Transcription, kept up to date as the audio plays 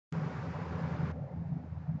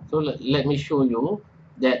So let me show you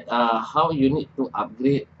that how you need to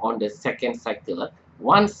upgrade on the second cycle.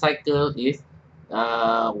 One cycle is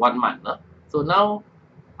 1 month. So now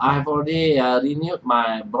I have already renewed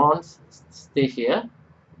my bronze stage here.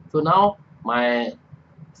 So now my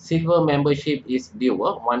silver membership is due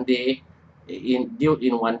 1 day in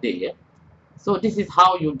 1 day. So this is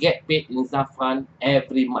how you get paid in Zarfund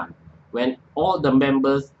every month when all the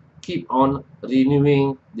members keep on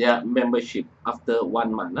renewing their membership after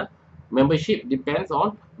 1 month. Membership depends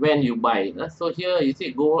on when you buy it. So here you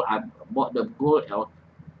see gold, I bought the gold.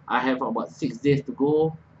 I have about 6 days to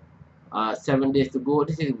go, 7 days to go.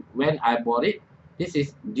 This is when I bought it. This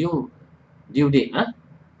is due date.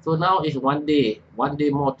 So now is 1 day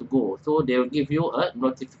more to go. So they will give you a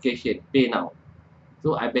notification, pay now.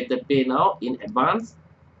 So I better pay now in advance.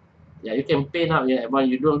 Yeah, you can pay now in advance.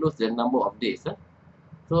 You don't lose the number of days.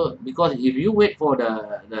 So because if you wait for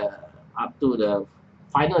the up to the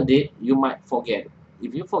final date, you might forget.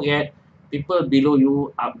 If you forget, people below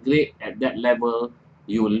you upgrade at that level,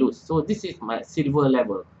 you will lose. So this is my silver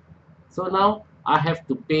level. So now I have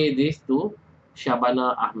to pay this to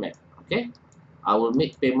Shabana Ahmed. Okay, I will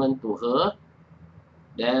make payment to her.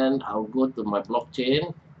 Then I'll go to my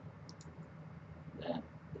blockchain.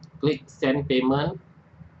 Click send payment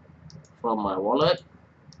from my wallet.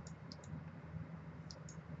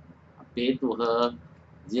 Pay to her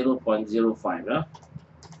 0.05.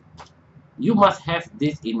 You must have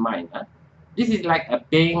this in mind. This is like a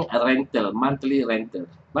paying a rental, monthly rental.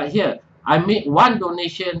 But here, I made one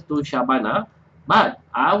donation to Shabana, but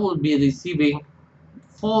I will be receiving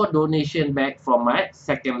 4 donation back from my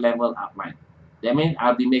second level upline. That means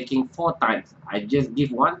I'll be making 4 times. I just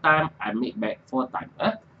give 1 time, I make back 4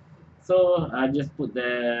 times. So I just put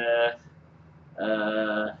this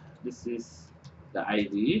is the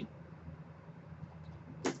ID,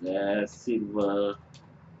 the silver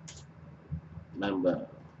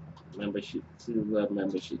silver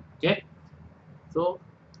membership. Okay, so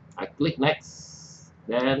I click next,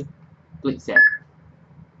 then click send.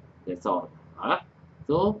 That's all.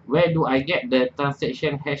 So where do I get the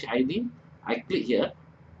transaction hash ID? I click here.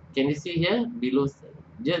 Can you see here below,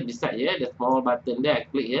 just beside here, the small button there? I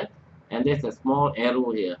click here, and there's a small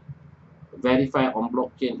arrow here. Verify on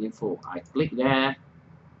blockchain info. I click there.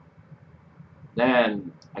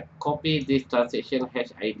 Then I copy this transaction hash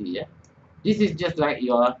ID. This is just like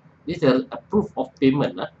this is a proof of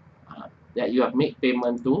payment that you have made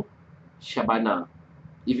payment to Shabana.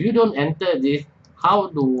 If you don't enter this, how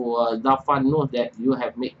do Zarfund know that you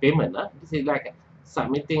have made payment? This is like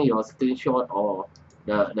submitting your screenshot or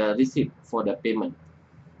the receipt for the payment.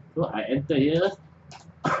 So I enter here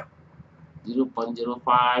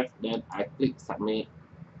 0.05, then I click submit,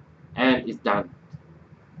 and it's done.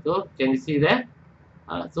 So can you see that?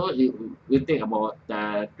 So it will take about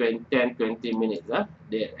 10-20 minutes.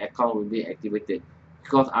 The account will be activated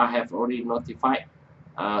because I have already notified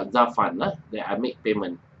Zarfund that I make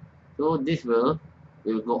payment. So this will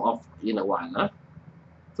go off in a while.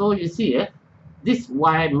 So you see, this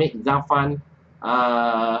why make Zarfund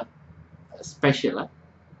special.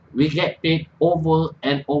 We get paid over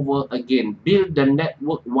and over again. Build the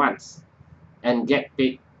network once and get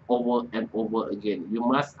paid over and over again. You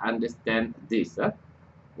must understand this.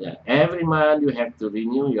 Yeah, every month you have to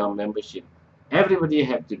renew your membership. Everybody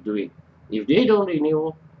have to do it. If they don't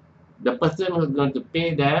renew, the person who's going to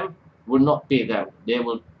pay them will not pay them. They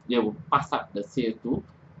will pass up the sale to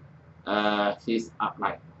his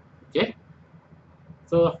upline. Okay.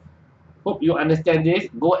 So hope you understand this.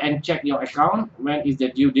 Go and check your account. When is the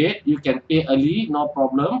due date? You can pay early, no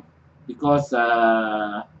problem, because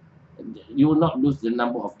you will not lose the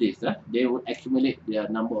number of days. They will accumulate their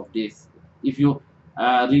number of days. If you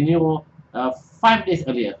renew 5 days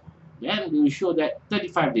earlier, then we will show that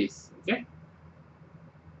 35 days. Okay.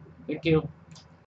 Thank you.